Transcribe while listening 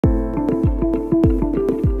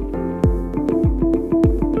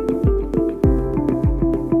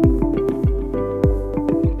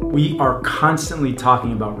we are constantly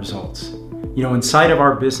talking about results. You know, inside of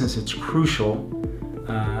our business, it's crucial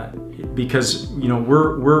because, you know,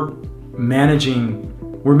 we're managing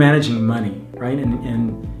money, right? And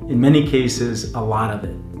in many cases, a lot of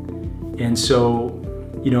it. And so,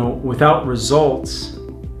 you know, without results,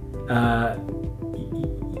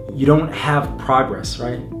 you don't have progress,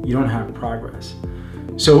 right? You don't have progress.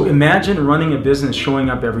 So imagine running a business,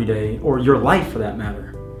 showing up every day, or your life for that matter,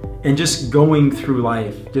 and just going through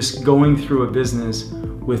life, just going through a business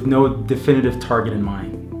with no definitive target in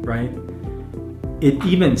mind, right? It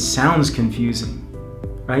even sounds confusing,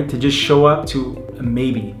 right? To just show up to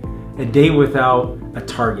maybe a day without a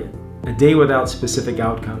target, a day without specific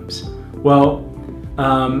outcomes. Well,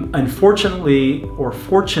 unfortunately, or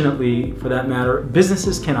fortunately for that matter,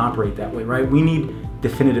 businesses can operate that way, right? We need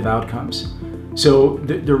definitive outcomes. So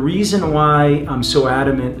the reason why I'm so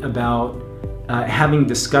adamant about having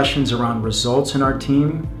discussions around results in our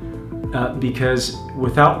team, because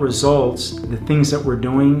without results, the things that we're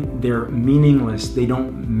doing, they're meaningless, they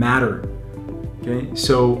don't matter, okay?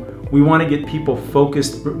 So we want to get people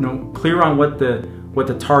focused, you know, clear on what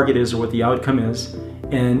the target is or what the outcome is,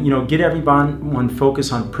 and, you know, get everyone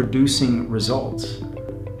focused on producing results,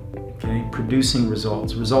 okay? Producing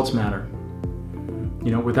results. Results matter.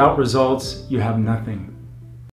 You know, without results, you have nothing.